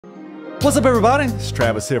What's up everybody? It's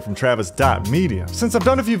Travis here from Travis.media. Since I've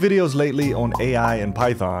done a few videos lately on AI and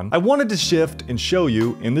Python, I wanted to shift and show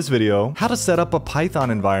you in this video how to set up a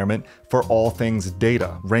Python environment for all things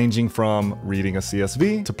data, ranging from reading a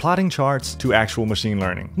CSV to plotting charts to actual machine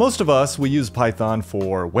learning. Most of us, we use Python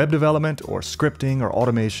for web development or scripting or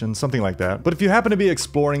automation, something like that. But if you happen to be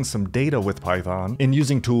exploring some data with Python and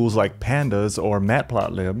using tools like pandas or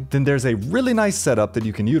matplotlib, then there's a really nice setup that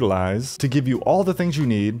you can utilize to give you all the things you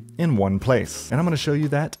need in one place. And I'm going to show you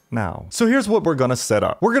that now. So here's what we're going to set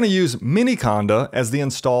up. We're going to use Miniconda as the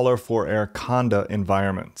installer for our Conda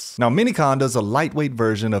environments. Now Miniconda is a lightweight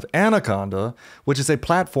version of Anaconda, which is a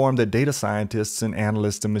platform that data scientists and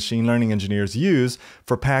analysts and machine learning engineers use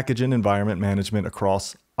for package and environment management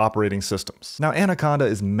across operating systems. Now Anaconda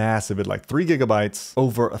is massive at like 3 gigabytes,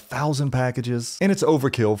 over 1,000 packages, and it's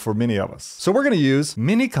overkill for many of us. So we're going to use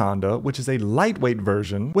Miniconda, which is a lightweight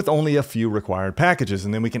version with only a few required packages,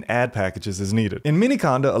 and then we can add packages as needed. And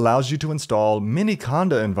Miniconda allows you to install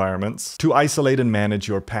Miniconda environments to isolate and manage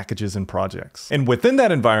your packages and projects. And within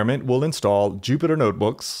that environment, we'll install Jupyter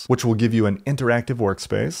notebooks, which will give you an interactive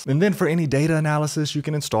workspace. And then for any data analysis, you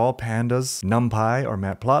can install pandas, NumPy, or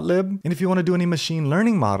matplotlib. And if you want to do any machine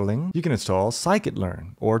learning modeling, you can install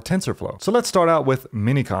scikit-learn or TensorFlow. So let's start out with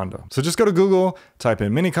Miniconda. So just go to Google, type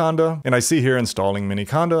in Miniconda, and I see here installing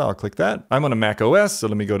Miniconda. I'll click that. I'm on a Mac OS, so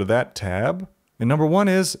let me go to that tab. And number one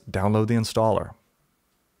is download the installer.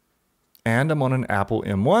 And I'm on an Apple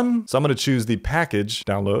M1, so I'm going to choose the package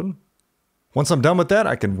download. Once I'm done with that,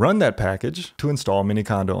 I can run that package to install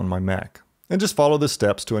Miniconda on my Mac. And just follow the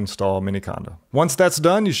steps to install Miniconda. Once that's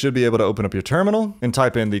done, you should be able to open up your terminal and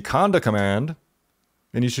type in the conda command,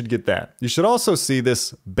 and you should get that. You should also see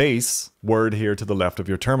this base word here to the left of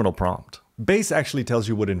your terminal prompt. Base actually tells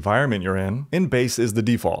you what environment you're in, and base is the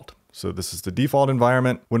default. So this is the default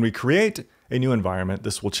environment. When we create a new environment,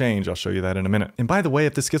 this will change. I'll show you that in a minute. And by the way,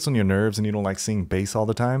 if this gets on your nerves and you don't like seeing base all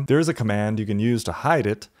the time, there is a command you can use to hide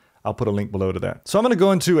it. I'll put a link below to that. So I'm going to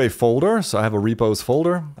go into a folder. So I have a repos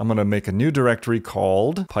folder. I'm going to make a new directory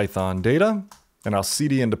called Python data, and I'll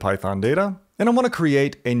cd into Python data. And I want to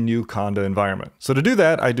create a new conda environment. So to do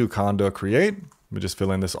that, I do conda create. Let me just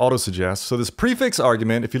fill in this auto suggest. So this prefix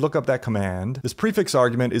argument, if you look up that command, this prefix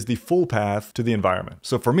argument is the full path to the environment.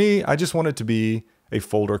 So for me, I just want it to be a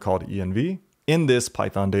folder called env in this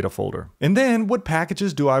Python data folder. And then what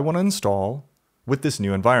packages do I want to install with this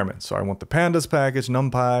new environment? So I want the pandas package,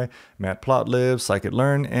 NumPy, matplotlib,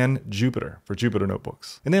 scikit-learn, and Jupyter for Jupyter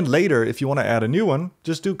notebooks. And then later, if you want to add a new one,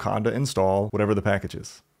 just do conda install whatever the package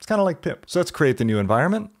is. It's kind of like pip. So let's create the new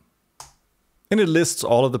environment. And it lists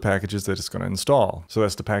all of the packages that it's going to install. So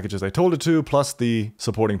that's the packages I told it to, plus the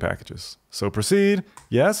supporting packages. So proceed,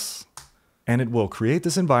 yes, and it will create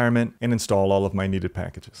this environment and install all of my needed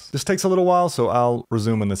packages. This takes a little while, so I'll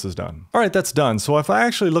resume when this is done. All right, that's done. So if I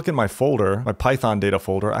actually look in my folder, my Python data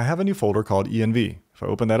folder, I have a new folder called env. If I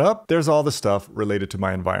open that up, there's all the stuff related to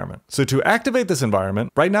my environment. So to activate this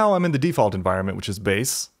environment, right now I'm in the default environment, which is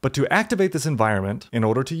base. But to activate this environment, in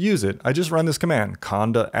order to use it, I just run this command,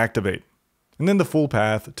 conda activate, and then the full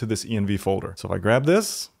path to this env folder. So if I grab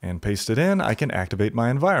this and paste it in, I can activate my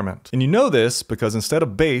environment. And you know this because instead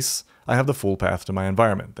of base, I have the full path to my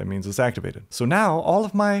environment. That means it's activated. So now all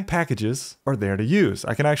of my packages are there to use.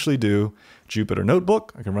 I can actually do Jupyter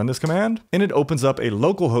Notebook. I can run this command, and it opens up a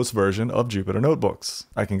localhost version of Jupyter Notebooks.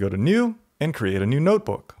 I can go to New and create a new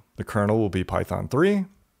notebook. The kernel will be Python 3,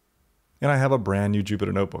 and I have a brand new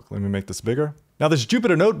Jupyter Notebook. Let me make this bigger. Now this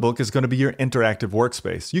Jupyter Notebook is going to be your interactive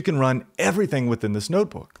workspace. You can run everything within this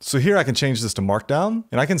notebook. So here I can change this to Markdown,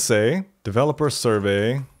 and I can say developer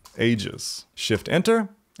survey ages. Shift enter.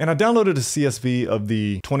 And I downloaded a CSV of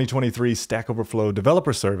the 2023 Stack Overflow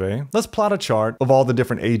developer survey. Let's plot a chart of all the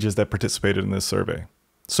different ages that participated in this survey.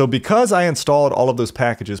 So because I installed all of those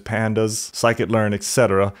packages, pandas, scikit-learn,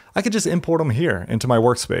 etc., I could just import them here into my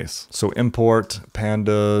workspace. So import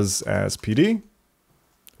pandas as PD,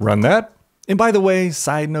 run that. And by the way,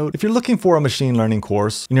 side note, if you're looking for a machine learning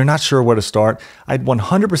course and you're not sure where to start, I'd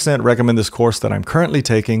 100% recommend this course that I'm currently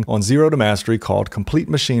taking on Zero to Mastery called Complete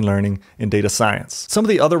Machine Learning in Data Science. Some of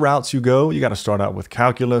the other routes you go, you got to start out with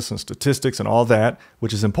calculus and statistics and all that,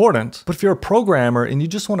 which is important. But if you're a programmer and you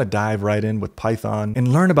just want to dive right in with Python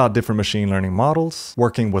and learn about different machine learning models,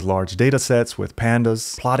 working with large data sets with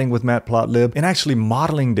pandas, plotting with matplotlib, and actually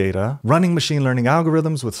modeling data, running machine learning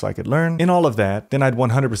algorithms with scikit-learn, and all of that, then I'd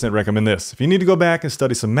 100% recommend this. If you need to go back and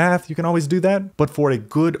study some math, you can always do that. But for a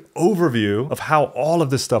good overview of how all of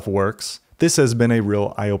this stuff works, this has been a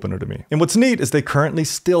real eye-opener to me. And what's neat is they currently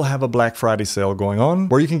still have a Black Friday sale going on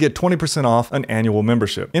where you can get 20% off an annual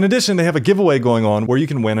membership. In addition, they have a giveaway going on where you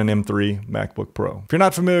can win an M3 MacBook Pro. If you're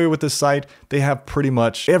not familiar with this site, they have pretty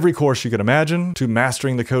much every course you could imagine, to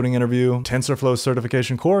mastering the coding interview, TensorFlow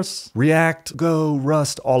certification course, React, Go,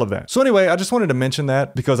 Rust, all of that. So anyway, I just wanted to mention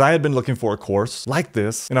that because I had been looking for a course like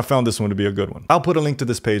this, and I found this one to be a good one. I'll put a link to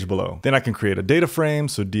this page below. Then I can create a data frame,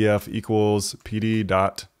 so df equals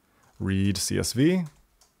pd.read CSV.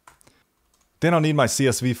 Then I'll need my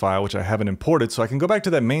CSV file, which I haven't imported, so I can go back to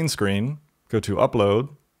that main screen, go to upload,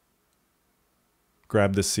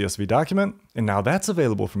 grab this CSV document, and now that's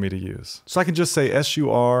available for me to use. So I can just say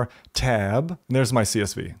sur tab, and there's my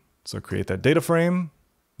CSV. So create that data frame.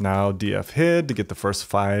 Now df hid to get the first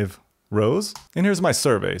 5 rows. And here's my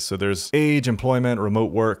survey. So there's age, employment,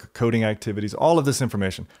 remote work, coding activities, all of this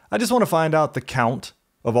information. I just want to find out the count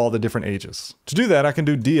of all the different ages. To do that, I can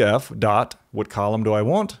do df dot, what column do I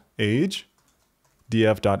want? Age,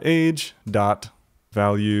 df dot age dot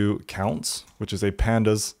value counts, which is a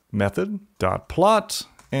pandas method, dot plot,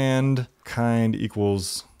 and kind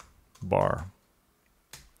equals bar.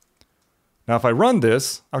 Now if I run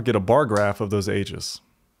this, I'll get a bar graph of those ages.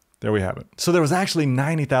 There we have it. So there was actually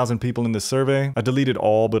 90,000 people in this survey. I deleted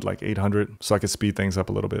all but like 800 so I could speed things up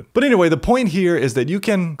a little bit. But anyway, the point here is that you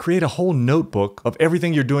can create a whole notebook of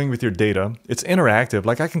everything you're doing with your data. It's interactive.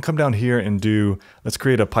 Like I can come down here and do, let's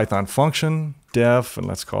create a Python function, def, and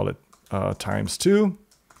let's call it times 2.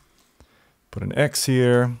 Put an x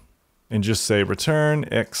here and just say return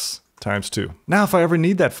x times 2. Now if I ever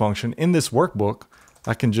need that function in this workbook,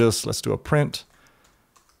 I can just, let's do a print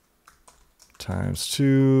times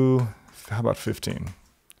 2, how about 15?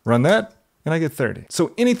 Run that, and I get 30.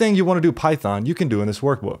 So anything you want to do Python, you can do in this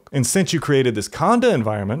workbook. And since you created this Conda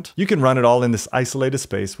environment, you can run it all in this isolated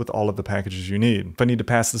space with all of the packages you need. If I need to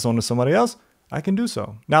pass this on to somebody else, I can do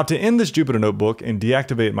so. Now to end this Jupyter notebook and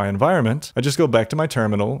deactivate my environment, I just go back to my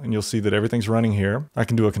terminal and you'll see that everything's running here. I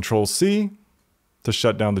can do a Control-C to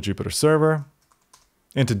shut down the Jupyter server.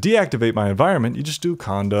 And to deactivate my environment, you just do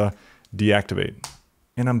Conda deactivate.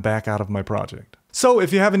 And I'm back out of my project. So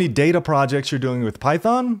if you have any data projects you're doing with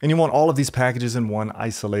Python and you want all of these packages in one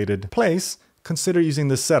isolated place, consider using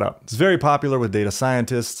this setup. It's very popular with data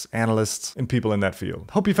scientists, analysts, and people in that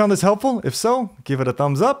field. Hope you found this helpful. If so, give it a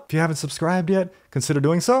thumbs up. If you haven't subscribed yet, consider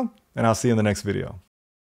doing so, and I'll see you in the next video.